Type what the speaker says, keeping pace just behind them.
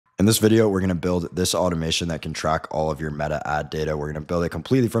In this video, we're going to build this automation that can track all of your meta ad data. We're going to build it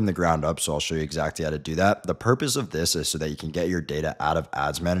completely from the ground up, so I'll show you exactly how to do that. The purpose of this is so that you can get your data out of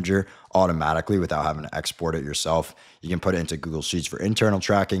Ads Manager automatically without having to export it yourself. You can put it into Google Sheets for internal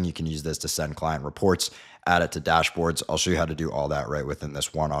tracking. You can use this to send client reports, add it to dashboards. I'll show you how to do all that right within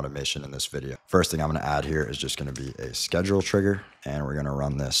this one automation in this video. First thing I'm going to add here is just going to be a schedule trigger, and we're going to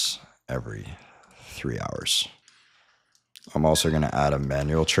run this every 3 hours. I'm also going to add a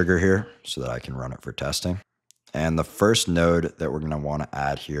manual trigger here so that I can run it for testing. And the first node that we're going to want to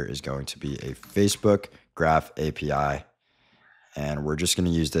add here is going to be a Facebook Graph API. And we're just going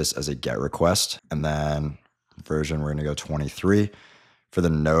to use this as a GET request. And then version, we're going to go 23. For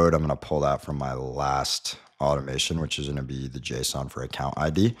the node, I'm going to pull that from my last automation, which is going to be the JSON for account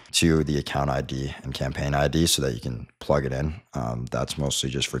ID to the account ID and campaign ID so that you can plug it in. That's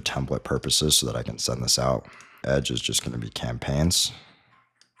mostly just for template purposes so that I can send this out. Edge is just going to be campaigns.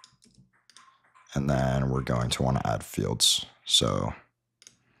 And then we're going to want to add fields. So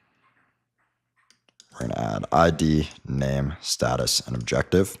we're going to add ID, name, status, and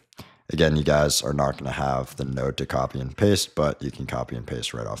objective. Again, you guys are not going to have the node to copy and paste, but you can copy and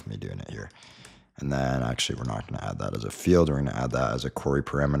paste right off me doing it here. And then actually, we're not going to add that as a field. We're going to add that as a query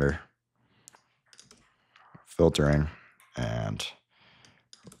parameter, filtering, and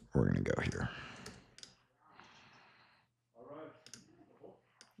we're going to go here.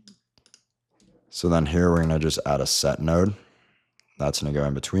 So then here we're going to just add a set node. That's going to go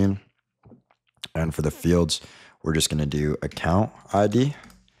in between. And for the fields, we're just going to do account ID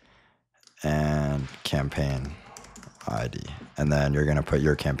and campaign ID. And then you're going to put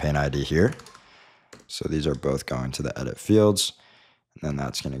your campaign ID here. So these are both going to the edit fields. And then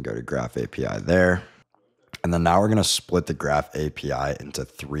that's going to go to Graph API there. And then now we're going to split the Graph API into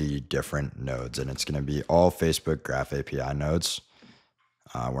 3 different nodes. And it's going to be all Facebook Graph API nodes.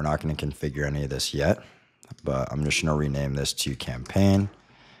 We're not going to configure any of this yet, but I'm just going to rename this to campaign.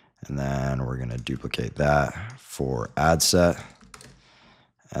 And then we're going to duplicate that for ad set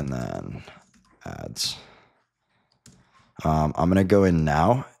and then ads. I'm going to go in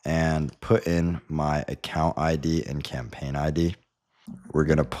now and put in my account ID and campaign ID. We're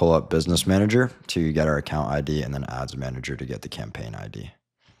going to pull up Business Manager to get our account ID and then Ads Manager to get the campaign ID.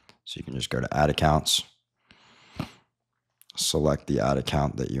 So you can just go to Ad Accounts. Select the ad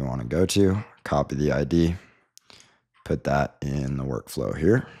account that you want to go to, copy the ID, put that in the workflow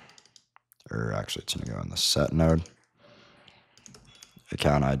here, or actually it's going to go in the set node,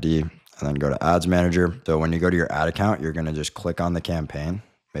 account ID, and then go to Ads Manager. So when you go to your ad account, you're going to just click on the campaign,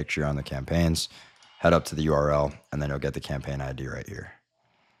 make sure you're on the campaigns, head up to the URL, and then you'll get the campaign ID right here.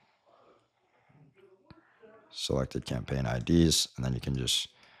 Selected campaign IDs, and then you can just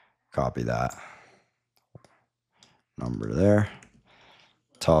copy that number there,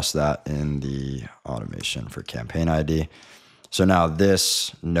 toss that in the automation for campaign ID. So now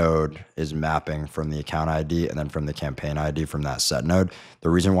this node is mapping from the account ID and then from the campaign ID from that set node. The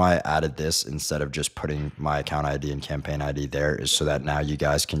reason why I added this instead of just putting my account ID and campaign ID there is so that now you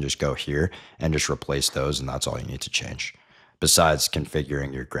guys can just go here and just replace those, and that's all you need to change, besides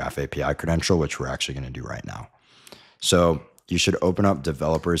configuring your Graph API credential, which we're actually going to do right now. So you should open up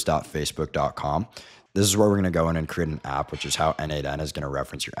developers.facebook.com. This is where we're going to go in and create an app, which is how n8n is going to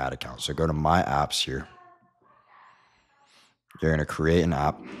reference your ad account. So go to My Apps here. You're going to create an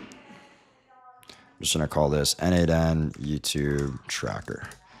app. I'm just going to call this n8n YouTube Tracker.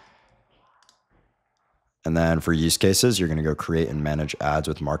 And then for use cases, you're going to go create and manage ads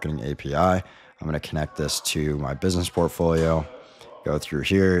with Marketing API. I'm going to connect this to my business portfolio. Go through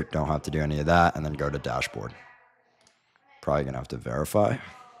here. Don't have to do any of that. And then go to Dashboard. Probably going to have to verify.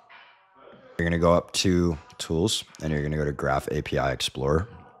 You're going to go up to Tools, and you're going to go to Graph API Explorer.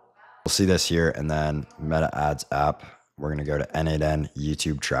 We'll see this here, and then Meta Ads App. We're going to go to n8n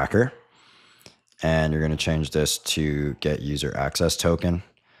YouTube Tracker, and you're going to change this to Get User Access Token.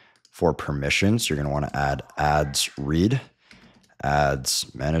 For permissions, you're going to want to add Ads Read,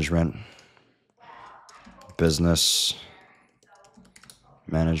 Ads Management, Business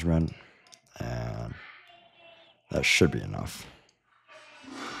Management, and that should be enough.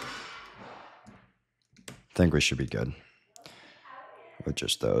 I think we should be good with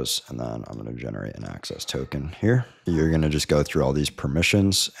just those. And then I'm going to generate an access token here. You're going to just go through all these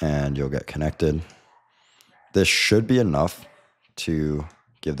permissions and you'll get connected. This should be enough to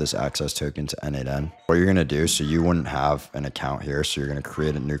give this access token to n8n. What you're going to do, so you wouldn't have an account here, so you're going to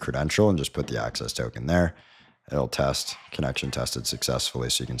create a new credential and just put the access token there. It'll test, connection tested successfully,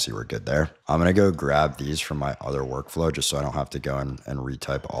 so you can see we're good there. I'm going to go grab these from my other workflow just so I don't have to go and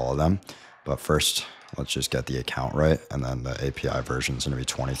retype all of them. But first, let's just get the account right. And then the API version is going to be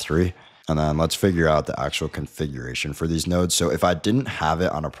 23. And then let's figure out the actual configuration for these nodes. So if I didn't have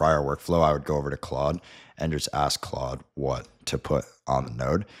it on a prior workflow, I would go over to Claude and just ask Claude what to put on the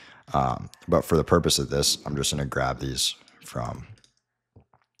node. But for the purpose of this, I'm just going to grab these from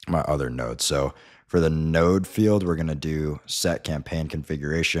my other nodes. So for the node field, we're going to do set campaign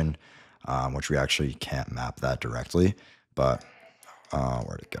configuration, which we actually can't map that directly, but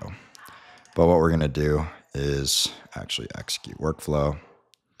where'd it go? But what we're going to do is actually execute workflow.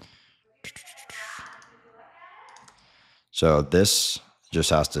 So this just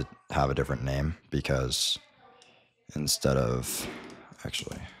has to have a different name because instead of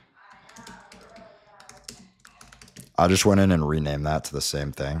actually, I just went in and renamed that to the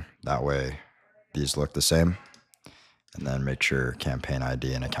same thing. That way these look the same. And then make sure campaign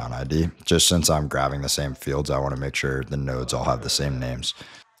ID and account ID. Just since I'm grabbing the same fields, I want to make sure the nodes all have the same names.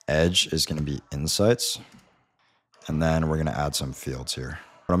 Edge is going to be insights. And then we're going to add some fields here.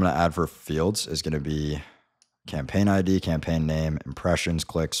 What I'm going to add for fields is going to be campaign ID, campaign name, impressions,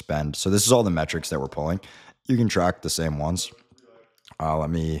 click, spend. So this is all the metrics that we're pulling. You can track the same ones. Let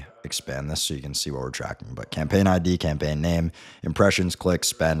me expand this so you can see what we're tracking. But campaign ID, campaign name, impressions, click,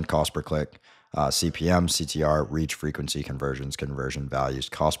 spend, cost per click, CPM, CTR, reach, frequency, conversions, conversion values,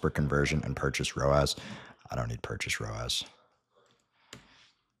 cost per conversion, and purchase ROAS. I don't need purchase ROAS.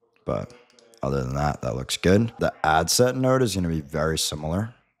 But other than that, that looks good. The ad set node is going to be very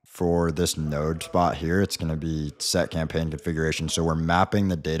similar. For this node spot here, it's going to be set campaign configuration. So we're mapping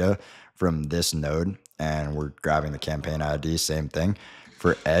the data from this node and we're grabbing the campaign ID, same thing.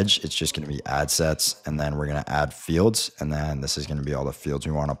 For Edge, it's just going to be ad sets, and then we're going to add fields, and then this is going to be all the fields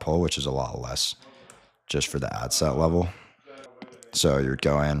we want to pull, which is a lot less just for the ad set level. So you would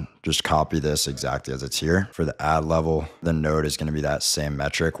go in, just copy this exactly as it's here. For the ad level, the node is going to be that same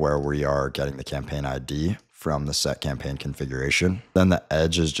metric where we are getting the campaign ID from the set campaign configuration. Then the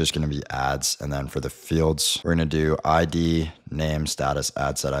edge is just going to be ads. And then for the fields, we're going to do ID, name, status,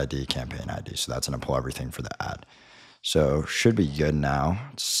 ad set ID, campaign ID. So that's going to pull everything for the ad. So should be good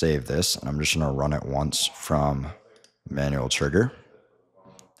now. Save this. And I'm just going to run it once from manual trigger.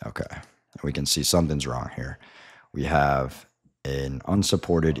 Okay. And we can see something's wrong here. We have an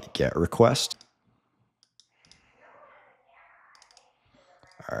unsupported GET request.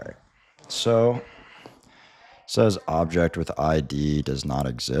 All right. So it says object with ID does not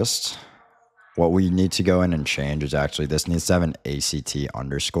exist. What we need to go in and change is actually this needs to have an ACT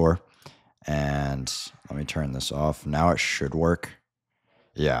underscore. And let me turn this off. Now it should work.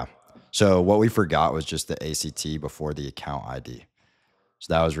 Yeah. So what we forgot was just the ACT before the account ID.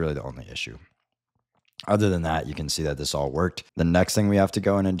 So that was really the only issue. Other than that, you can see that this all worked. The next thing we have to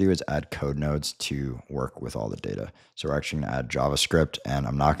go in and do is add code nodes to work with all the data. So we're actually going to add JavaScript, and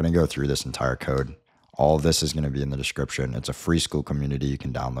I'm not going to go through this entire code. All of this is going to be in the description. It's a free school community. You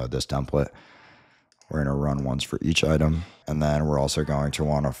can download this template. We're going to run once for each item. And then we're also going to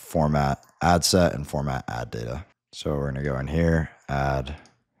want to format ad set and format ad data. So we're going to go in here, add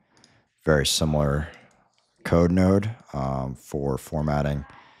very similar code node for formatting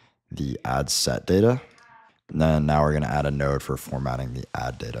the ad set data. And then now we're going to add a node for formatting the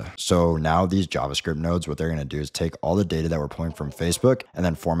ad data. So now these JavaScript nodes, what they're going to do is take all the data that we're pulling from Facebook and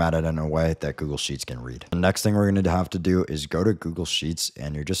then format it in a way that Google Sheets can read. The next thing we're going to have to do is go to Google Sheets,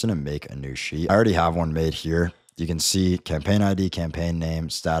 and you're just going to make a new sheet. I already have one made here. You can see campaign ID, campaign name,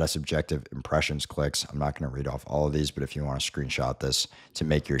 status, objective, impressions, clicks. I'm not going to read off all of these, but if you want to screenshot this to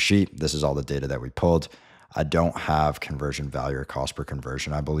make your sheet, this is all the data that we pulled. I don't have conversion value or cost per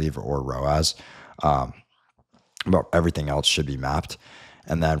conversion, I believe, or ROAS. But everything else should be mapped.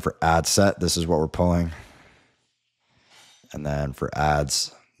 And then for ad set, this is what we're pulling. And then for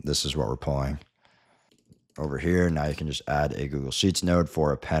ads, this is what we're pulling over here. Now you can just add a Google Sheets node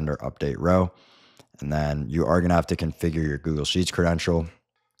for append or update row. And then you are going to have to configure your Google Sheets credential.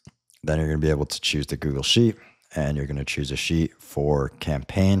 Then you're going to be able to choose the Google Sheet, and you're going to choose a sheet for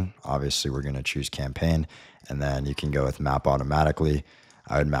campaign. Obviously, we're going to choose campaign, and then you can go with map automatically.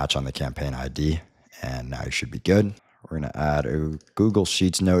 I would match on the campaign ID. And now you should be good. We're going to add a Google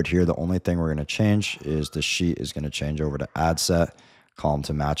Sheets node here. The only thing we're going to change is the sheet is going to change over to ad set. Column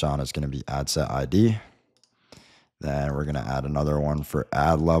to match on is going to be ad set ID. Then we're going to add another one for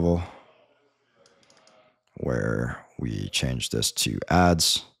ad level where we change this to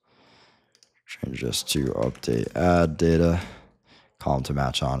ads. Change this to update ad data. Column to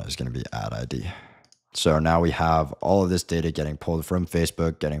match on is going to be ad ID. So now we have all of this data getting pulled from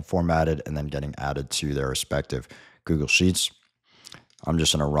Facebook, getting formatted, and then getting added to their respective Google Sheets. I'm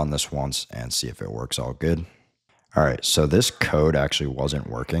just going to run this once and see if it works all good. All right, so this code actually wasn't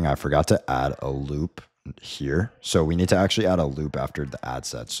working. I forgot to add a loop here. So we need to actually add a loop after the ad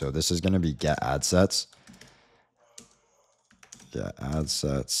sets. So this is going to be get ad sets. Get ad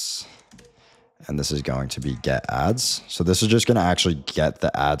sets. And this is going to be get ads. So this is just going to actually get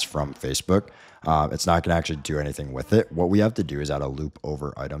the ads from Facebook. It's not going to actually do anything with it. What we have to do is add a loop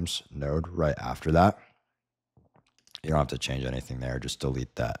over items node right after that. You don't have to change anything there. Just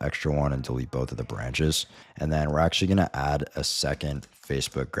delete that extra one and delete both of the branches. And then we're actually going to add a second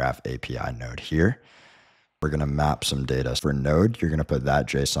Facebook Graph API node here. We're going to map some data. For node, you're going to put that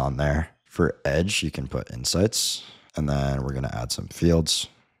JSON there. For edge, you can put insights. And then we're going to add some fields.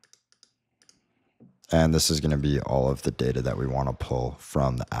 And this is going to be all of the data that we want to pull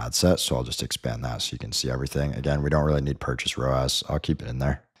from the ad set. So I'll just expand that so you can see everything. Again, we don't really need purchase ROAS. I'll keep it in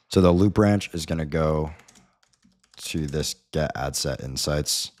there. So the loop branch is going to go to this get ad set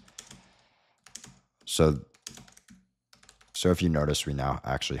insights. So if you notice, we now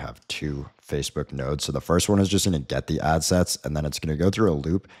actually have two Facebook nodes. So the first one is just going to get the ad sets, and then it's going to go through a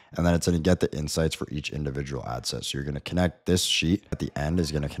loop, and then it's going to get the insights for each individual ad set. So you're going to connect this sheet at the end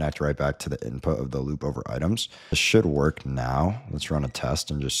is going to connect right back to the input of the loop over items. This should work now. Let's run a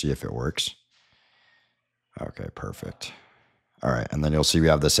test and just see if it works. Okay, perfect. All right, and then you'll see we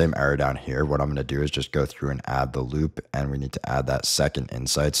have the same error down here. What I'm going to do is just go through and add the loop, and we need to add that second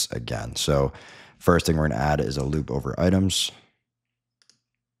insights again. So first thing we're going to add is a loop over items.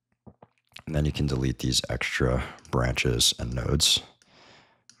 And then you can delete these extra branches and nodes.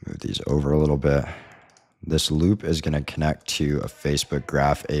 Move these over a little bit. This loop is going to connect to a Facebook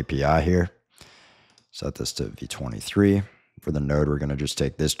Graph API here. Set this to v23. For the node, we're going to just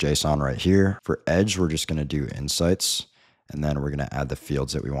take this JSON right here. For edge, we're just going to do insights. And then we're going to add the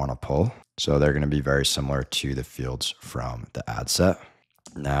fields that we want to pull. So they're going to be very similar to the fields from the ad set.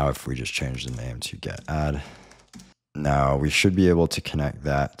 Now, if we just change the name to get ad, now we should be able to connect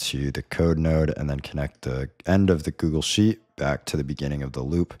that to the code node and then connect the end of the Google Sheet back to the beginning of the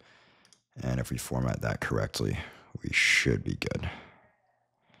loop. And if we format that correctly, we should be good.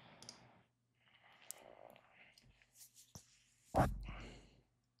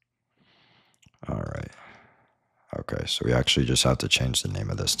 All right. Okay, so we actually just have to change the name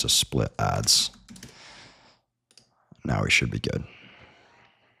of this to split ads. Now we should be good.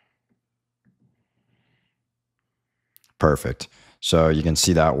 Perfect. So you can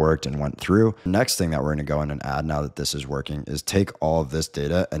see that worked and went through. Next thing that we're going to go in and add now that this is working is take all of this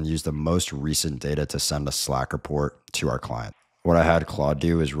data and use the most recent data to send a Slack report to our client. What I had Claude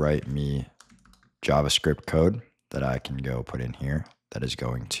do is write me JavaScript code that I can go put in here that is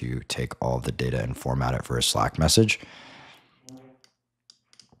going to take all of the data and format it for a Slack message.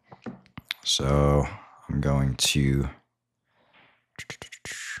 So I'm going to,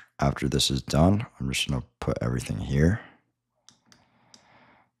 after this is done, I'm just going to put everything here.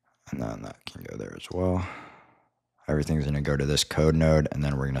 And then that can go there as well. Everything's going to go to this code node, and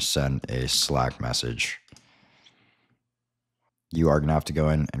then we're going to send a Slack message. You are going to have to go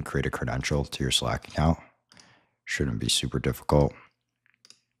in and create a credential to your Slack account. Shouldn't be super difficult.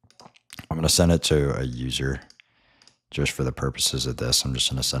 I'm going to send it to a user just for the purposes of this. I'm just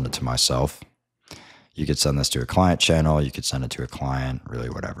going to send it to myself. You could send this to a client channel. You could send it to a client, really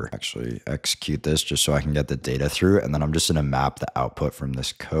whatever. Actually execute this just so I can get the data through. And then I'm just going to map the output from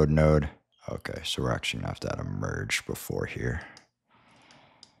this code node. Okay, so we're actually going to have to add a merge before here.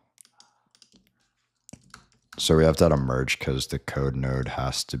 So we have to add a merge because the code node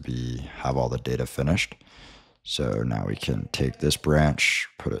has to have all the data finished. So now we can take this branch,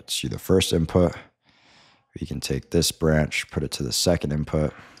 put it to the first input. We can take this branch, put it to the second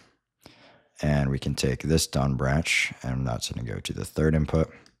input. And we can take this done branch, and that's going to go to the third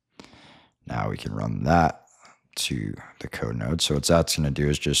input. Now we can run that to the code node. So what that's going to do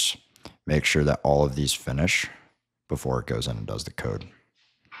is just make sure that all of these finish before it goes in and does the code.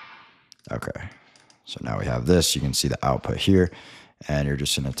 Okay, so now we have this. You can see the output here, and you're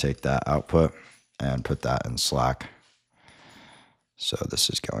just going to take that output and put that in Slack. So this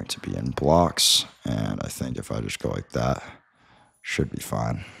is going to be in blocks, and I think if I just go like that, should be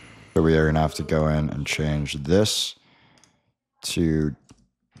fine. So we are going to have to go in and change this to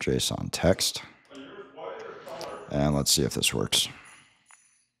JSON text. And let's see if this works.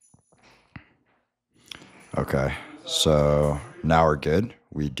 Okay, so now we're good.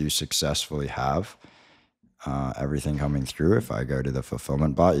 We do successfully have everything coming through. If I go to the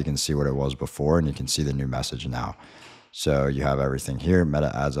fulfillment bot, you can see what it was before, and you can see the new message now. So you have everything here: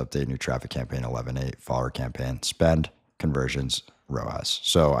 meta ads update, new traffic campaign, 11.8, follower campaign, spend, conversions, ROAS.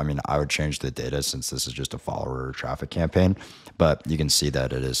 So, I mean, I would change the data since this is just a follower traffic campaign, but you can see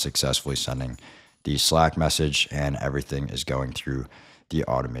that it is successfully sending the Slack message, and everything is going through the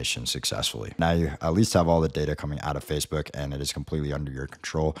automation successfully. Now you at least have all the data coming out of Facebook, and it is completely under your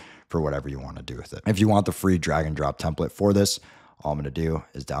control for whatever you want to do with it. If you want the free drag and drop template for this, all I'm going to do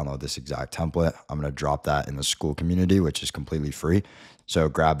is download this exact template. I'm going to drop that in the school community, which is completely free. So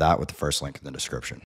grab that with the first link in the description.